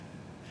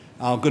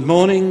Good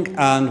morning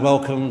and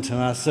welcome to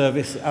our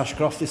service at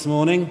Ashcroft this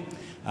morning.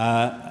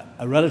 A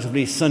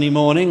relatively sunny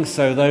morning,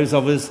 so those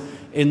of us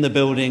in the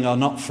building are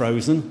not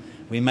frozen.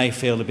 We may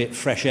feel a bit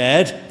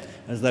fresh-aired,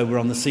 as though we're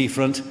on the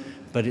seafront,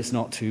 but it's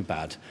not too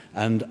bad.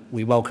 And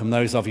we welcome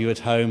those of you at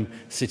home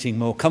sitting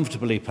more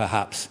comfortably,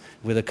 perhaps,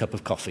 with a cup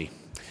of coffee.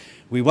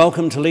 We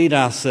welcome to lead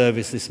our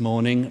service this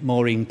morning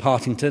Maureen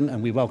Partington,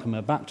 and we welcome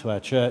her back to our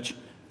church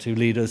to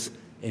lead us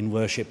in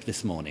worship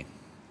this morning.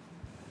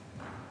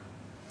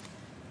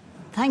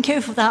 Thank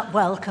you for that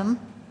welcome.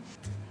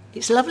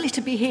 It's lovely to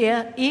be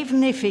here,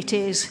 even if it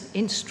is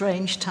in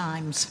strange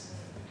times.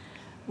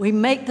 We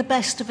make the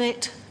best of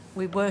it,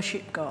 we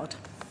worship God.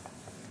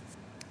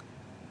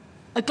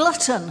 A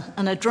glutton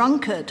and a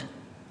drunkard,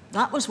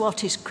 that was what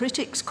his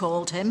critics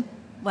called him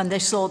when they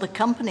saw the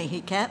company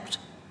he kept.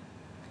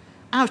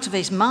 Out of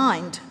his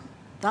mind,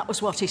 that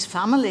was what his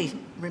family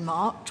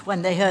remarked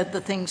when they heard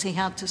the things he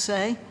had to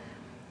say.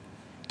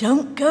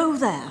 Don't go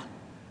there.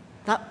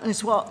 That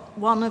is what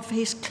one of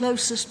his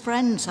closest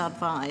friends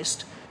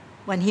advised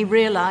when he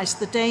realized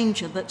the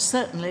danger that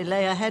certainly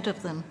lay ahead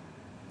of them.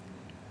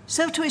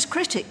 So to his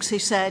critics he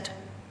said,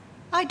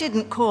 I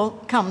didn't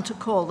come to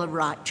call the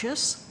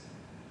righteous.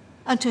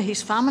 And to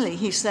his family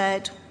he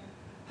said,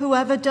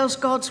 whoever does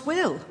God's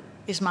will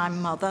is my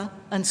mother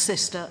and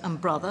sister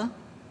and brother.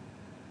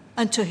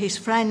 And to his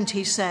friend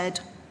he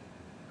said,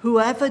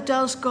 whoever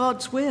does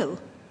God's will,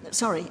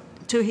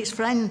 to his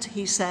friend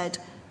he said,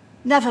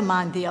 never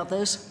mind the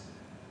others,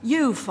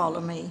 you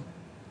follow me.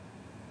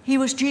 He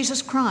was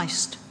Jesus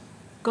Christ,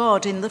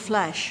 God in the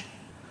flesh,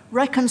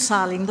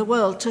 reconciling the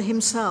world to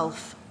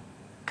himself,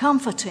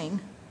 comforting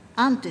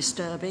and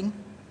disturbing,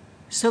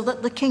 so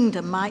that the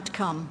kingdom might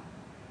come.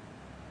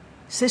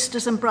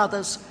 Sisters and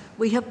brothers,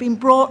 we have been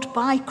brought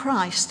by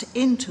Christ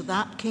into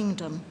that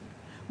kingdom.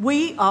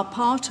 We are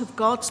part of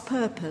God's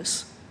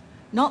purpose,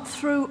 not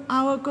through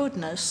our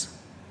goodness,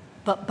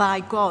 but by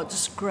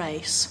God's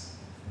grace.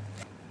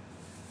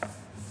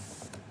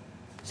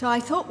 So I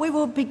thought we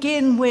will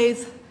begin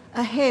with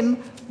a hymn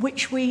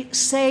which we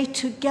say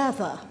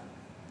together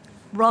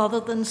rather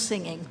than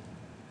singing.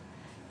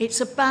 It's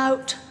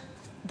about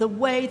the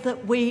way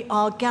that we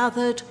are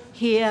gathered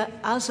here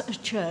as a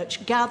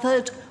church,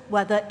 gathered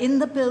whether in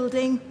the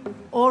building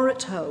or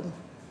at home.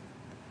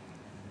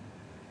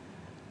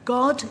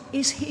 God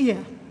is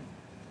here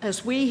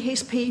as we,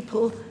 his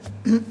people,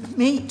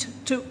 meet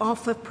to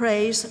offer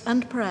praise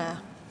and prayer.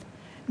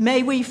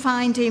 May we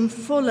find in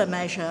fuller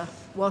measure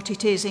what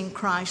it is in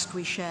Christ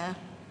we share.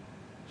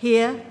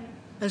 Here,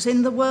 as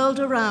in the world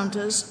around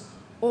us,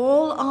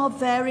 all our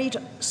varied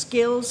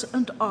skills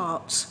and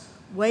arts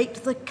wait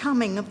the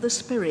coming of the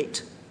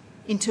Spirit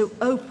into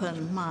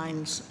open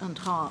minds and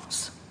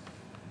hearts.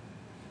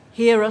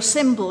 Here are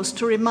symbols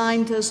to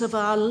remind us of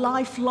our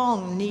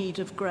lifelong need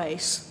of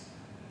grace.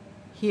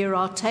 Here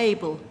are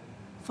table,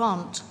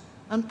 font,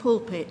 and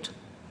pulpit.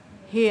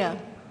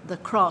 Here, the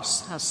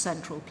cross has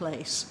central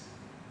place.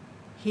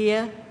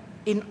 Here,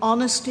 in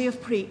honesty of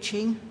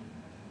preaching,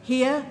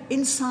 here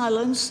in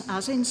silence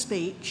as in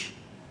speech,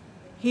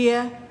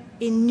 here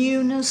in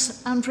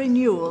newness and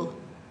renewal,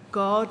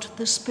 God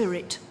the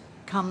Spirit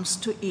comes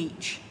to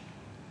each.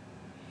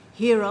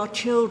 Here our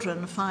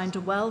children find a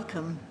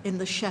welcome in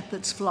the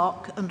shepherd's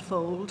flock and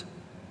fold.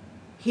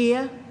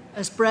 Here,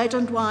 as bread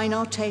and wine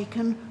are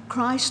taken,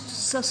 Christ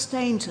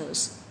sustains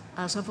us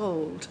as of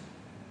old.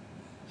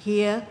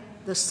 Here,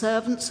 the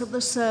servants of the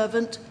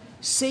servant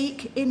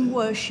seek in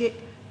worship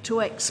to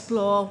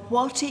explore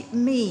what it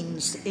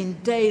means in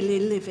daily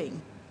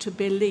living to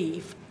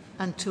believe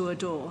and to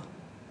adore.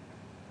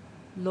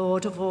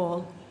 Lord of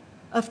all,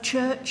 of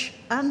church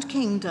and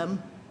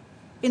kingdom,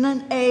 in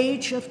an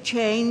age of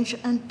change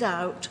and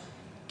doubt,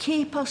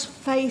 keep us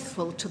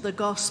faithful to the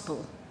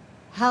gospel.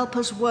 Help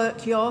us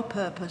work your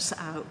purpose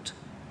out.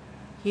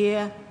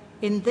 Here,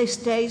 in this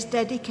day's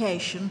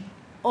dedication,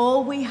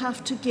 all we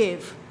have to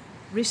give,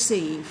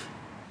 receive.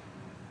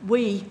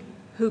 We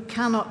who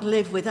cannot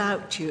live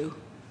without you,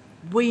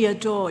 we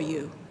adore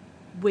you,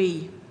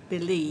 we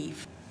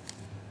believe.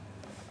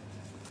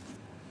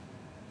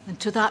 And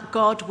to that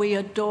God we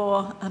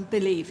adore and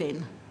believe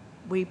in,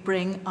 we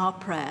bring our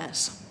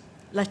prayers.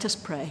 Let us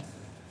pray.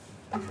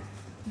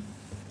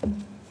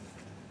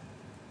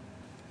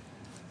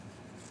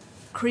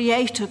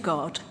 Creator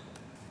God,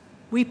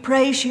 we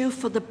praise you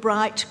for the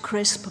bright,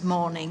 crisp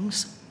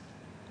mornings,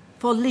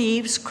 for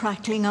leaves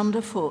crackling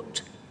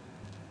underfoot,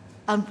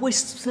 and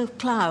wisps of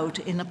cloud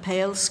in a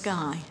pale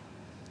sky.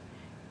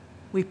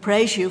 We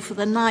praise you for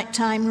the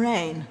nighttime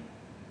rain,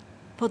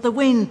 for the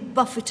wind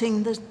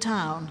buffeting the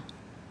town,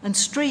 and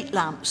street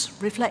lamps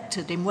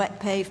reflected in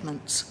wet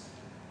pavements.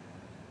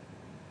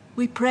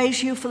 We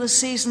praise you for the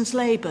season's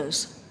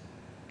labours,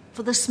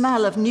 for the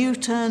smell of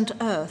new-turned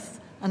earth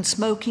and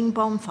smoking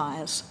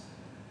bonfires.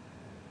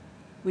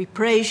 We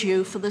praise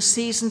you for the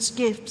season's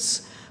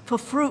gifts, for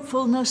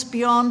fruitfulness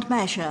beyond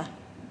measure,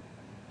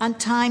 and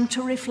time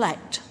to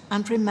reflect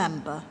and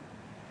remember.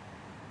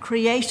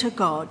 Creator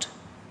God,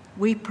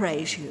 we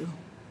praise you.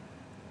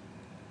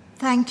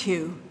 Thank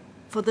you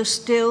for the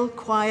still,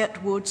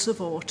 quiet woods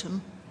of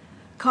autumn,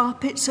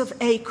 carpets of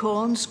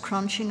acorns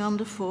crunching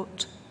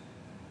underfoot,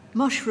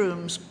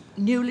 mushrooms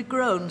newly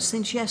grown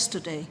since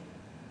yesterday,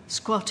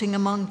 squatting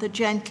among the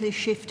gently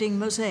shifting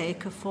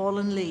mosaic of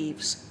fallen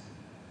leaves,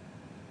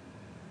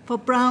 for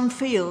brown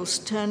fields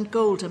turned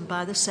golden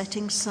by the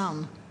setting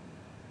sun,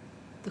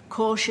 the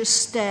cautious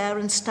stare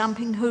and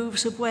stamping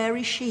hooves of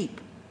wary sheep,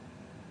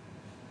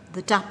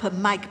 the dapper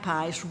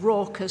magpie's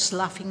raucous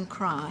laughing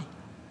cry.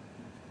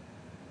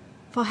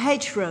 For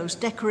hedgerows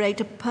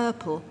decorated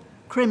purple,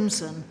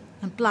 crimson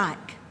and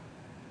black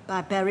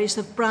by berries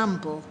of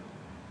bramble,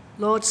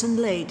 lords and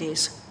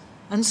ladies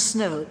and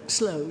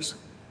sloes,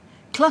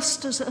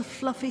 clusters of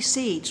fluffy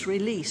seeds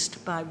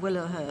released by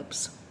willow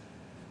herbs.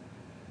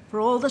 For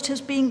all that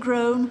has been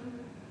grown,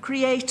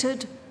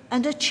 created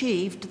and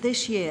achieved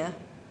this year,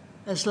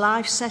 as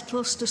life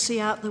settles to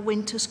see out the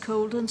winter's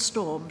cold and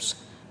storms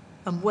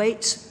and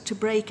waits to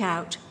break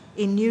out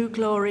in new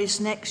glories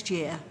next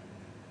year,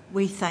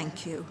 we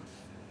thank you.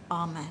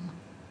 Amen.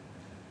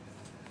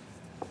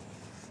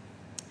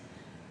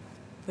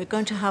 We're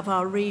going to have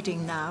our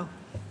reading now,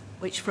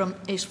 which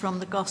is from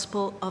the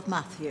Gospel of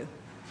Matthew.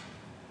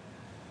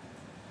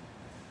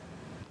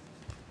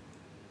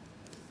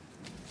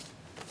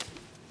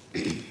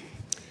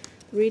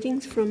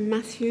 Readings from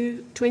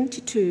Matthew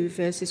 22,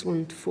 verses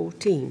 1 to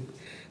 14,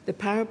 the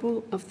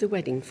parable of the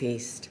wedding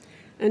feast.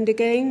 And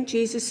again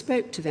Jesus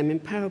spoke to them in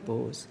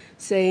parables,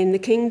 saying, "The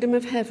kingdom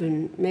of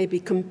heaven may be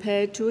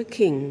compared to a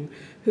king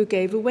who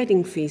gave a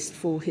wedding feast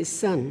for his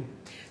son,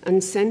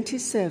 and sent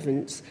his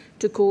servants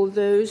to call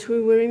those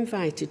who were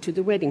invited to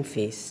the wedding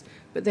feast,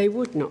 but they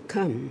would not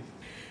come.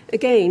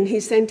 Again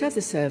he sent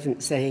other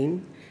servants,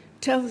 saying,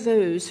 'Tell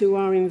those who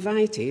are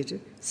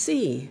invited,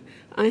 see,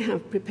 I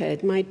have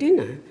prepared my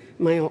dinner.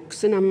 My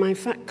oxen and my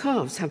fat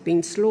calves have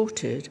been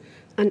slaughtered,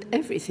 and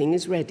everything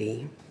is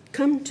ready.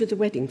 Come to the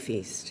wedding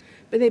feast.'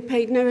 But they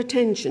paid no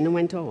attention and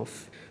went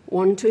off,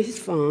 one to his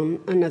farm,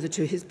 another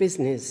to his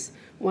business,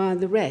 while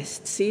the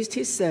rest seized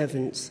his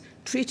servants,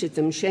 treated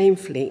them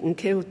shamefully, and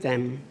killed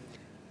them.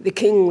 The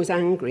king was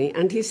angry,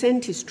 and he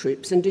sent his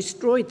troops and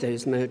destroyed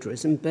those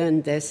murderers and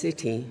burned their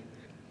city.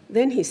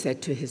 Then he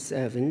said to his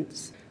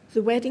servants,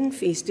 'The wedding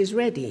feast is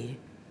ready,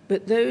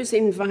 but those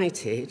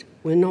invited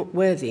were not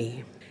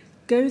worthy.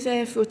 Go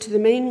therefore to the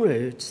main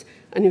roads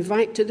and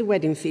invite to the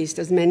wedding feast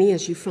as many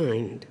as you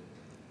find.'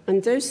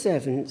 And those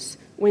servants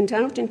went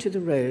out into the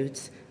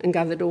roads and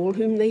gathered all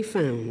whom they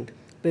found,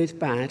 both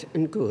bad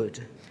and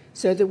good.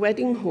 So the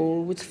wedding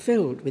hall was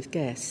filled with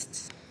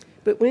guests.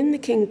 But when the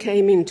king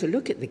came in to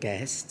look at the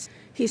guests,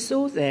 he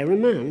saw there a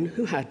man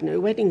who had no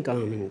wedding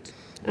garment.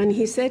 And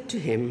he said to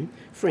him,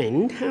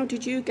 'Friend, how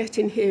did you get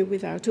in here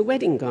without a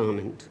wedding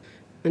garment?'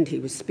 And he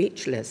was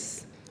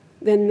speechless.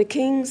 Then the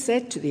king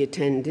said to the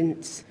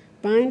attendants,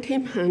 'Bind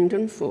him hand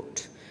and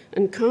foot,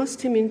 and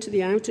cast him into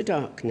the outer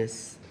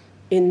darkness.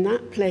 In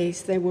that place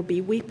there will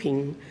be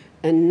weeping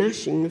and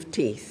gnashing of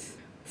teeth,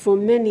 for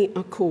many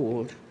are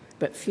called,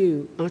 but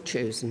few are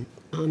chosen.'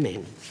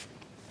 Amen."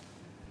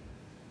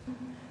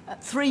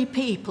 Three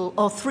people,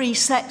 or three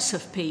sets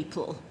of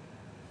people,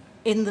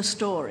 in the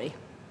story.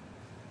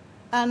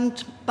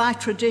 And by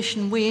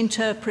tradition, we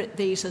interpret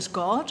these as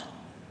God,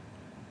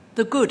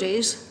 the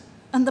goodies,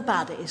 and the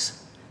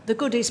baddies. The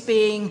goodies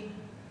being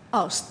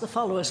us, the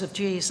followers of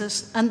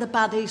Jesus, and the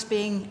baddies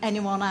being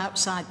anyone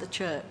outside the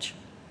church.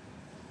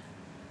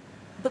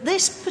 But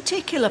this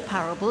particular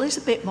parable is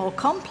a bit more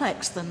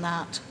complex than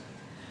that.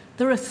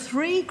 There are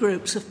three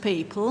groups of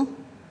people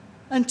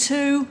and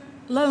two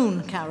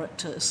lone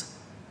characters,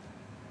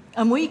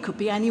 and we could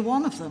be any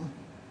one of them.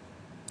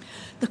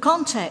 The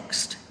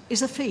context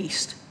is a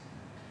feast.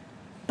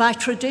 By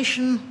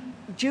tradition,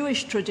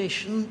 Jewish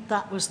tradition,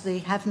 that was the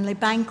heavenly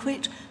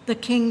banquet, the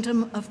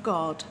kingdom of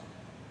God.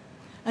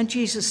 And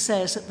Jesus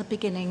says at the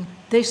beginning,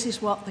 this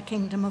is what the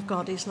kingdom of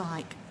God is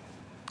like.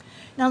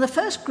 Now, the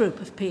first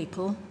group of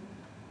people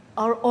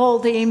are all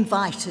the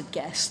invited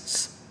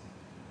guests.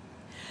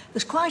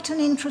 There's quite an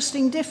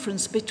interesting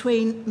difference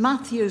between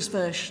Matthew's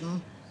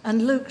version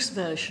and Luke's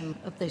version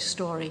of this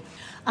story.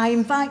 I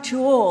invite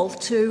you all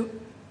to,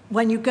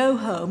 when you go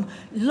home,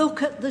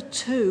 look at the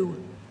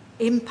two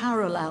in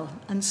parallel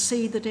and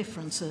see the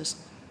differences.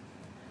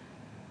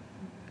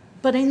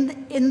 But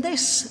in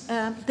this,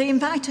 the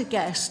invited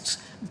guests,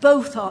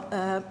 both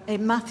are,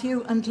 in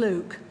Matthew and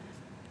Luke,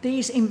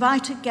 these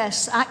invited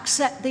guests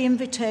accept the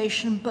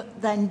invitation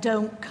but then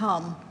don't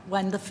come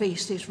when the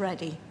feast is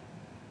ready.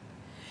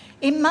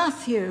 In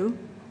Matthew,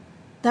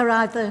 they're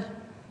either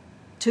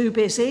too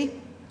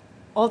busy,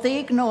 or they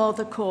ignore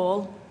the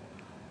call,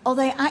 or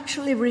they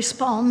actually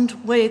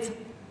respond with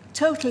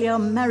totally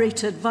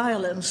unmerited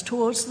violence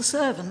towards the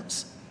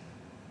servants.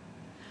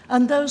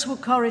 And those would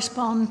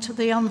correspond to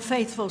the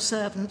unfaithful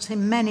servants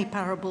in many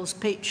parables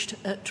pitched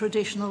at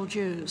traditional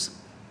Jews.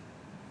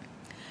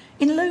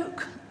 In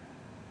Luke,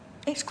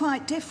 it's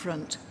quite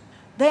different.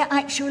 They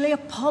actually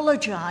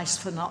apologise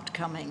for not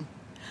coming,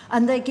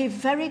 and they give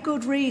very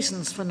good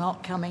reasons for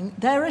not coming.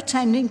 They're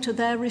attending to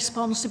their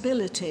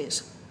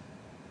responsibilities.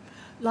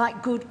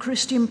 Like good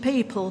Christian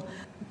people,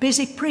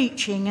 busy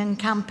preaching and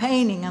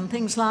campaigning and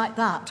things like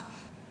that,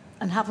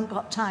 and haven't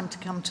got time to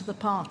come to the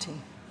party.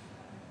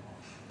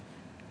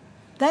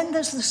 Then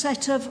there's the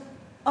set of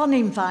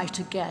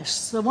uninvited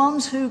guests, the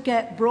ones who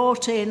get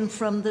brought in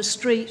from the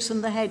streets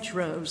and the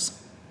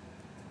hedgerows.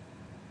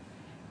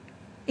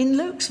 In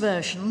Luke's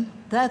version,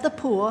 they're the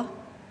poor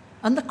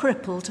and the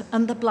crippled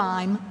and the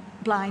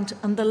blind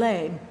and the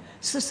lame,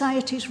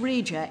 society's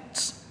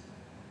rejects.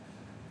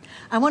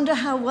 I wonder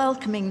how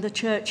welcoming the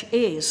church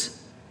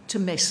is to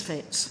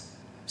misfits,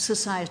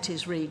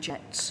 society's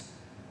rejects.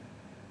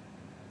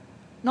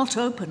 Not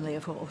openly,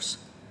 of course,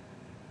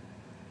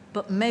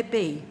 but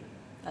maybe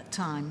at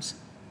times.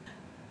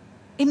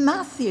 In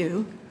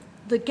Matthew,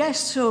 the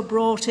guests who are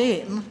brought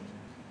in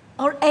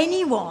are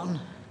anyone,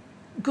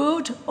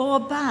 good or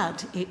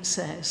bad, it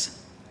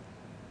says.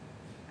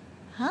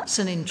 That's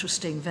an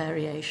interesting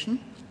variation.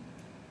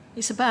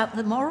 It's about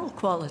the moral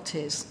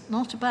qualities,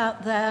 not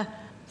about their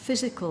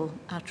physical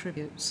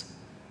attributes.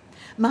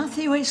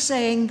 Matthew is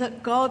saying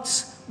that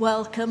God's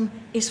welcome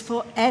is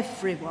for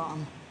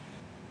everyone.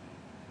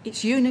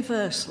 It's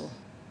universal.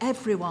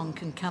 Everyone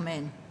can come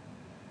in.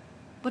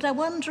 But I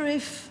wonder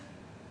if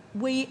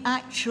we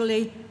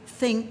actually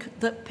think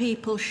that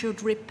people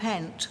should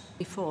repent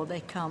before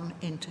they come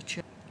into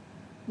church.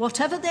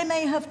 Whatever they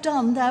may have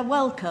done, they're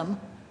welcome,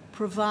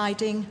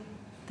 providing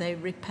they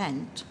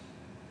repent.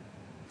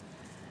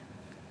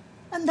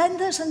 And then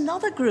there's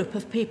another group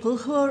of people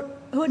who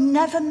are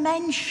never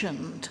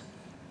mentioned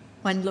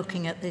when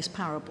looking at this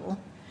parable.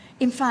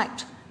 In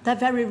fact, they're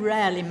very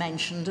rarely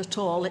mentioned at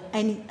all at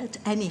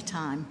any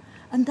time.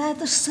 And they're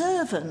the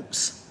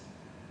servants,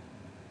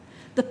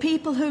 the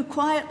people who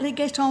quietly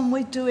get on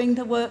with doing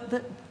the work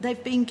that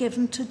they've been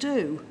given to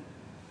do.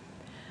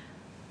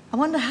 I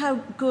wonder how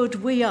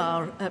good we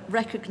are at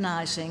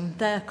recognising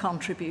their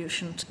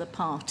contribution to the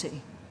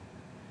party.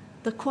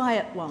 The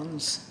quiet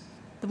ones,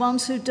 the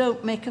ones who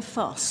don't make a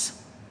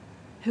fuss,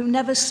 who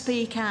never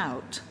speak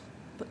out,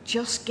 but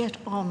just get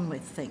on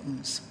with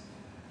things.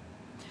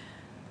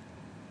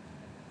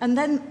 And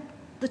then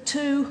the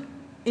two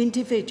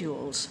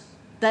individuals.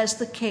 There's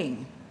the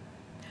king.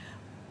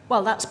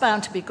 Well, that's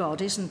bound to be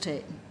God, isn't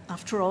it?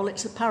 After all,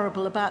 it's a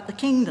parable about the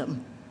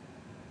kingdom.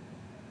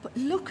 But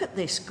look at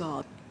this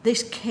God,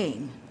 this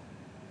king.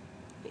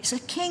 It's a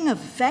king of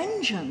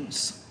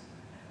vengeance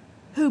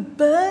who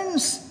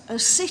burns a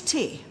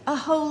city, a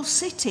whole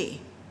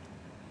city,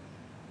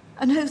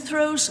 and who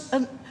throws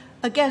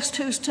a guest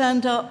who's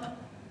turned up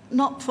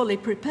not fully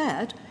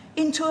prepared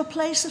into a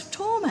place of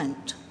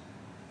torment.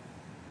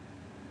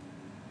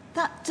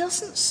 That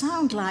doesn't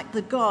sound like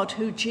the God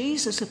who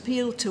Jesus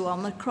appealed to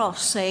on the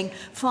cross, saying,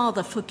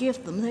 "Father,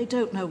 forgive them, they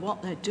don't know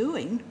what they're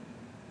doing."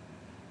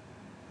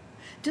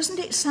 Doesn't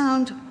it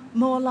sound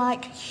more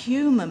like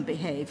human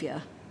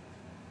behaviour,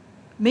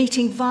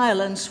 meeting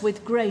violence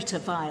with greater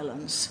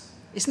violence?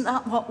 Isn't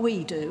that what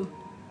we do?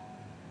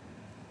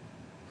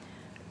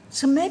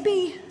 So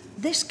maybe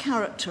this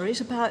character is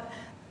about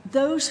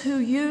those who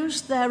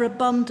use their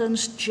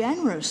abundance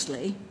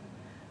generously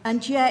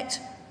and yet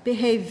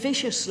behave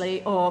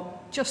viciously or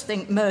just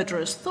think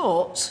murderous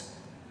thoughts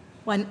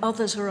when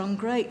others are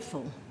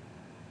ungrateful,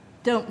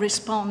 don't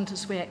respond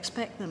as we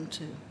expect them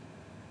to.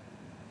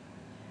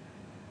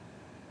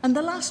 And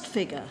the last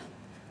figure,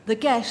 the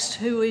guest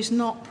who is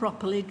not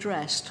properly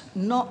dressed,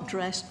 not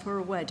dressed for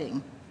a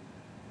wedding.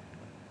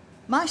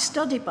 My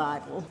study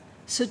Bible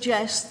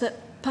suggests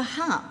that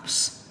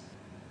perhaps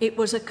it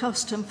was a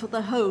custom for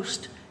the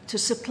host to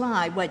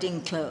supply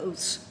wedding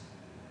clothes.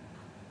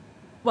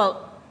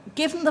 Well,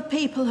 given the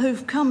people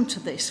who've come to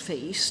this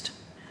feast,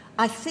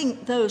 I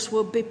think those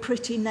will be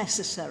pretty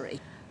necessary.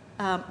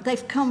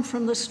 They've come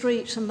from the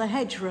streets and the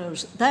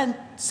hedgerows. They're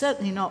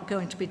certainly not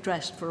going to be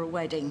dressed for a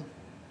wedding.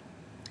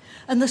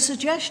 And the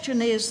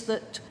suggestion is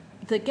that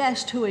the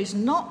guest who is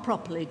not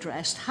properly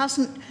dressed,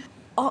 hasn't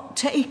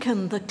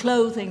taken the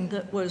clothing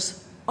that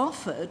was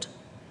offered,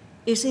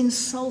 is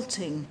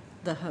insulting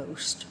the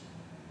host.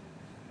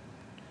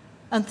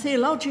 And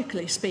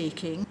theologically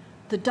speaking,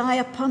 the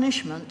dire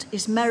punishment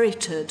is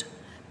merited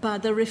by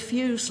the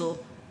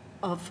refusal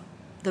of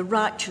the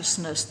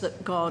righteousness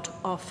that God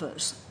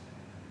offers.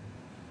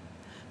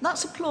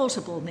 That's a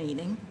plausible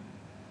meaning,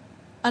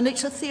 and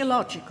it's a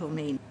theological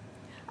meaning.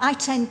 I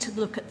tend to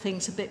look at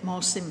things a bit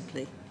more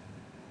simply.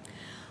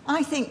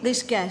 I think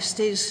this guest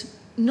is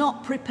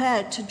not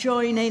prepared to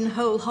join in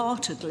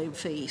wholeheartedly with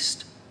the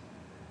feast.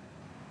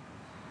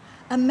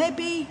 And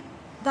maybe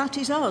that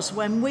is us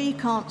when we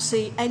can't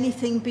see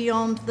anything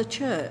beyond the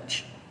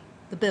church.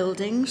 The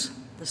buildings,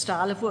 the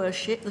style of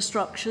worship, the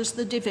structures,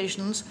 the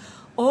divisions,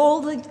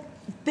 all the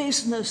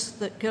business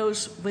that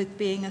goes with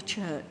being a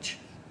church.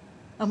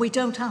 And we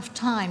don't have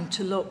time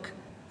to look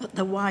at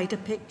the wider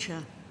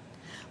picture.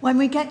 When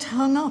we get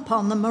hung up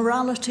on the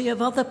morality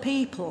of other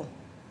people,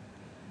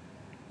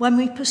 when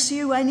we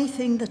pursue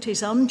anything that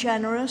is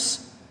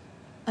ungenerous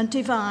and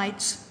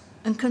divides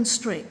and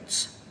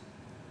constricts,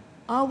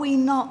 are we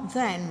not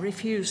then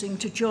refusing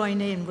to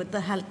join in with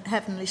the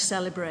heavenly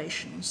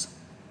celebrations?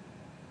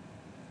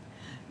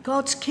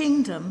 God's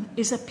kingdom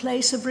is a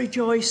place of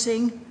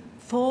rejoicing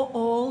for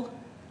all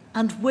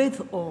and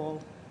with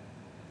all.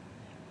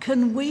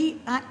 Can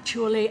we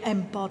actually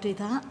embody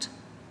that?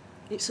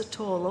 It's a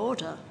tall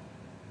order.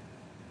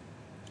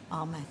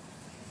 Amen.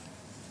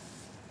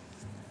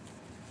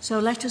 So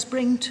let us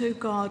bring to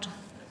God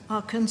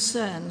our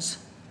concerns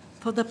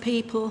for the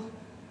people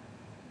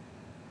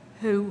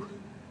who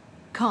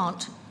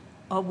can't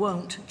or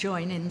won't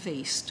join in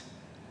feast.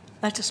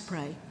 Let us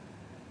pray.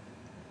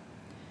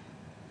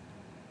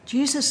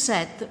 Jesus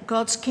said that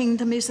God's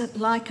kingdom is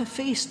like a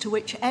feast to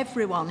which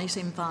everyone is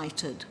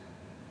invited.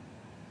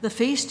 The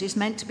feast is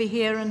meant to be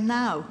here and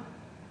now,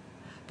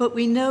 but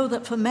we know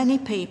that for many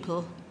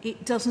people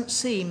it doesn't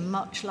seem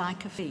much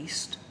like a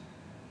feast.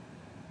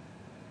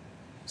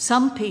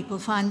 Some people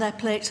find their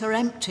plates are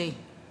empty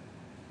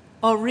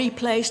or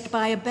replaced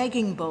by a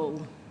begging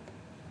bowl.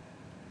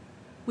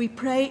 We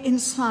pray in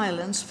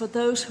silence for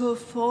those who are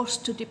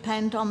forced to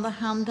depend on the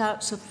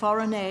handouts of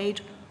foreign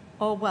aid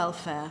or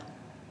welfare,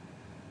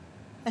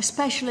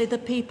 especially the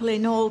people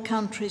in all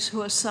countries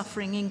who are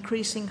suffering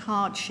increasing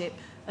hardship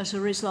as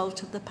a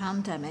result of the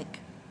pandemic.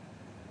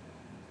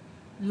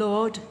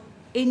 Lord,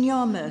 in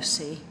your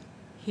mercy,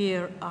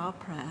 hear our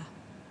prayer.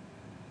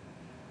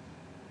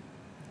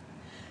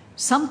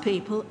 Some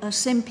people are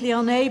simply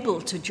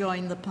unable to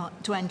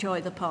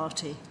enjoy the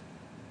party.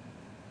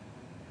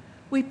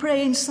 We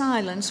pray in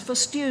silence for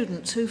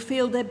students who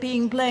feel they're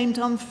being blamed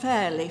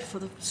unfairly for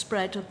the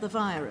spread of the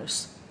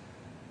virus,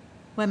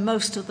 when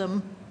most of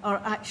them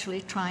are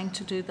actually trying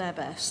to do their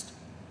best.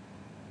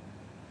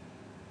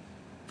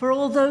 For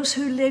all those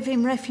who live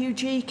in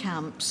refugee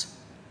camps,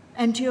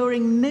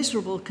 enduring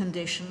miserable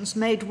conditions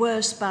made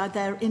worse by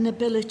their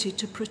inability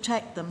to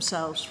protect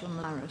themselves from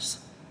the virus.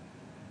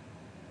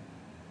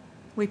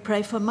 We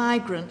pray for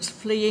migrants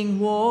fleeing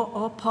war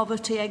or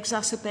poverty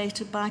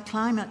exacerbated by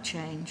climate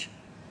change,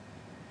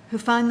 who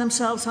find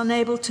themselves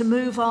unable to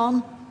move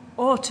on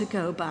or to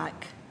go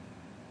back,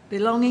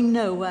 belonging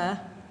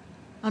nowhere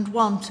and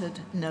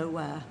wanted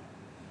nowhere.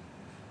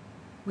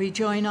 We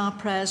join our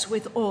prayers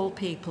with all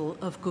people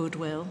of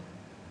goodwill.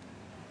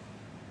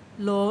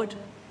 Lord,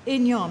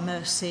 in your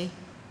mercy,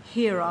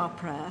 hear our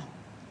prayer.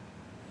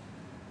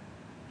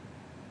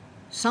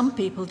 Some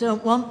people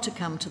don't want to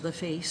come to the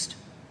feast.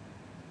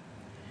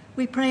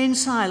 We pray in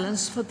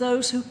silence for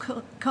those who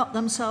cut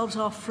themselves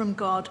off from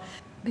God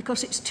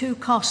because it's too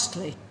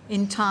costly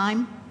in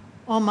time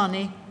or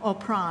money or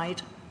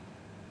pride.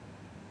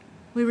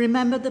 We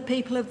remember the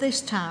people of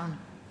this town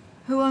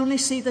who only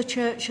see the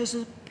church as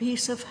a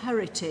piece of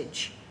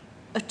heritage,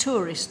 a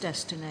tourist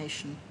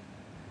destination.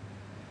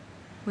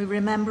 We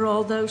remember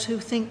all those who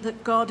think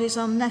that God is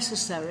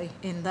unnecessary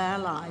in their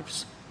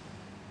lives.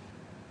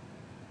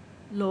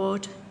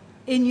 Lord,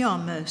 in your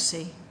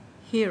mercy,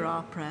 hear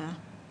our prayer.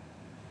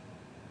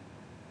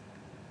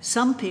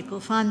 Some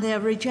people find they are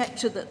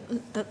rejected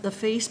at the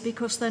feast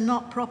because they're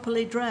not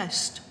properly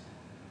dressed.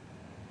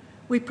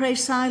 We pray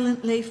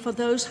silently for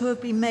those who have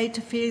been made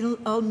to feel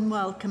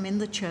unwelcome in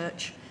the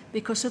church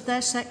because of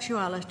their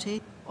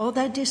sexuality or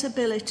their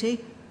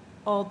disability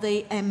or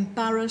the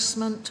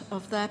embarrassment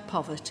of their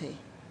poverty.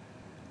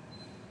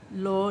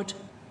 Lord,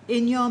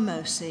 in your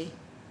mercy,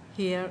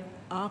 hear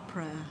our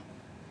prayer.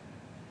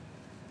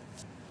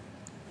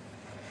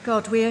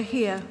 God, we are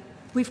here.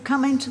 We've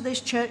come into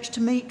this church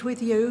to meet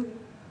with you.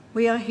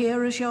 We are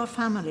here as your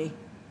family.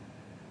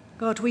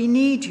 God, we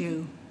need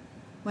you.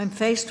 When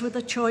faced with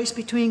a choice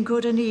between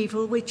good and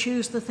evil, we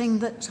choose the thing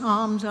that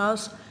harms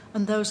us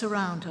and those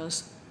around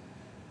us.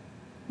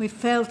 We've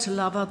failed to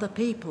love other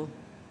people.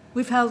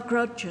 We've held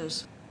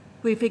grudges.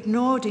 We've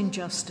ignored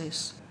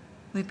injustice.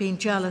 We've been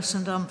jealous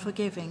and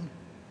unforgiving.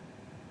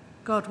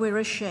 God, we're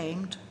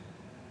ashamed.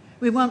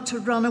 We want to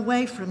run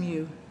away from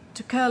you,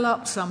 to curl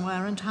up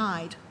somewhere and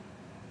hide.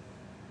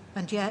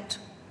 And yet,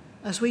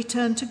 as we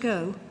turn to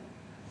go,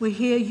 we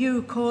hear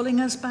you calling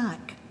us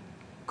back,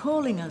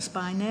 calling us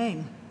by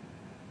name.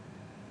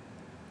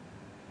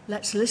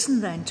 Let's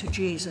listen then to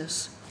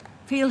Jesus,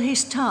 feel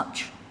his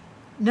touch,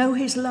 know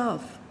his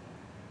love.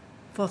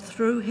 For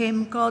through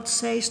him God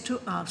says to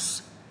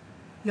us,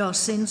 your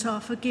sins are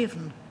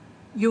forgiven,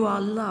 you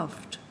are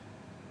loved,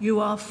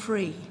 you are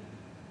free.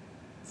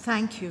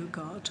 Thank you,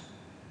 God.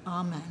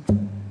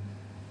 Amen.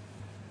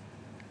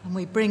 And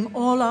we bring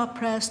all our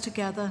prayers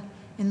together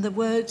in the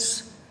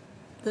words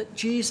that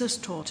Jesus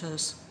taught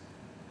us.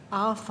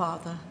 Our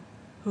Father,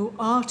 who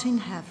art in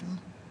heaven,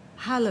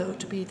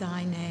 hallowed be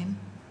thy name.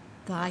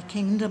 Thy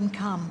kingdom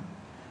come,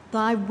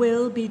 thy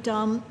will be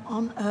done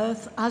on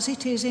earth as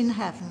it is in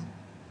heaven.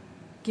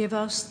 Give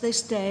us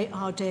this day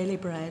our daily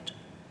bread,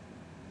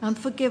 and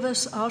forgive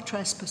us our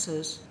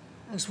trespasses,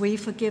 as we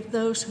forgive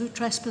those who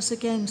trespass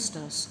against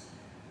us.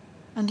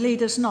 And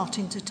lead us not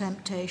into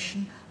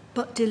temptation,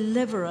 but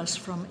deliver us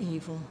from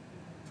evil.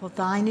 For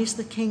thine is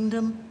the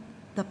kingdom,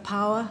 the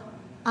power,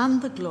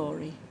 and the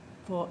glory,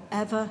 for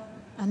ever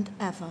and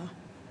ever.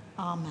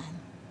 Amen.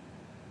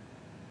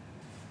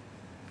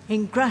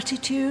 In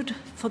gratitude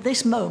for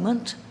this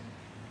moment,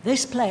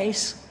 this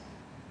place,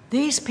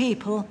 these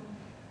people,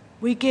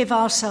 we give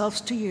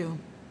ourselves to you.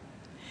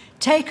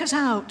 Take us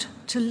out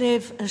to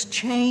live as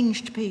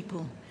changed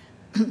people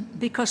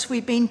because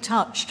we've been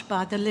touched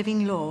by the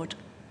living Lord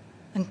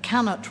and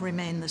cannot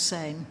remain the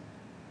same.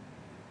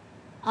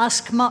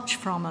 Ask much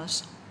from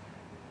us,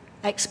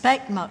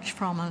 expect much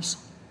from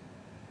us,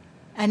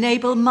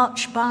 enable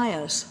much by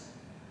us,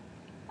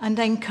 and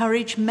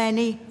encourage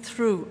many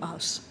through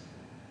us.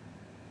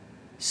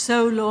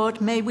 So, Lord,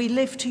 may we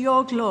live to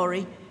your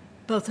glory,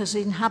 both as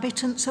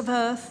inhabitants of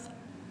earth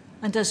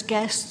and as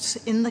guests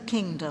in the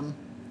kingdom.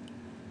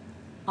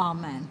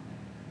 Amen.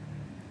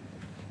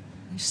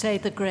 We say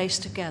the grace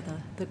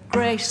together. The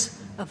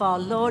grace of our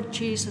Lord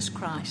Jesus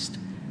Christ,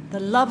 the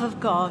love of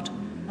God,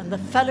 and the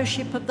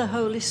fellowship of the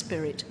Holy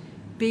Spirit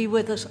be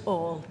with us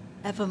all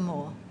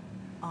evermore.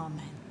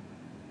 Amen.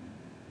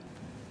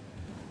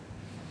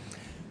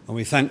 And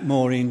we thank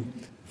Maureen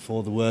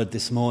for the word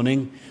this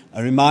morning.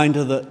 A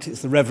reminder that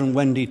it's the Reverend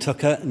Wendy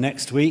Tucker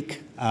next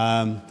week,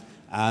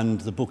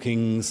 and the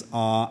bookings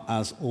are,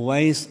 as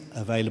always,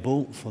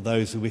 available for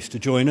those who wish to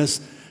join us.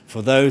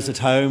 For those at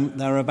home,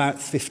 there are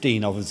about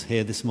 15 of us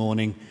here this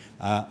morning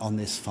on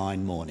this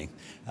fine morning.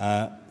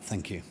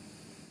 Thank you.